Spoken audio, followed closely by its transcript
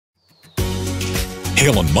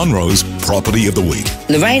Helen Munro's Property of the Week.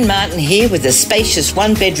 Lorraine Martin here with a spacious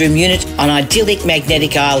one-bedroom unit on idyllic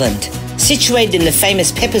Magnetic Island. Situated in the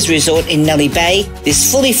famous Peppers Resort in Nelly Bay,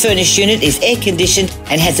 this fully furnished unit is air-conditioned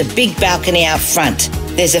and has a big balcony out front.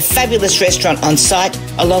 There's a fabulous restaurant on site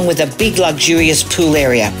along with a big luxurious pool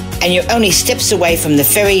area. And you're only steps away from the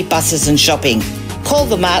ferry, buses and shopping. Call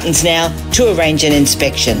the Martins now to arrange an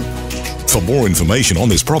inspection. For more information on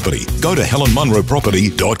this property, go to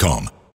helenmunroproperty.com.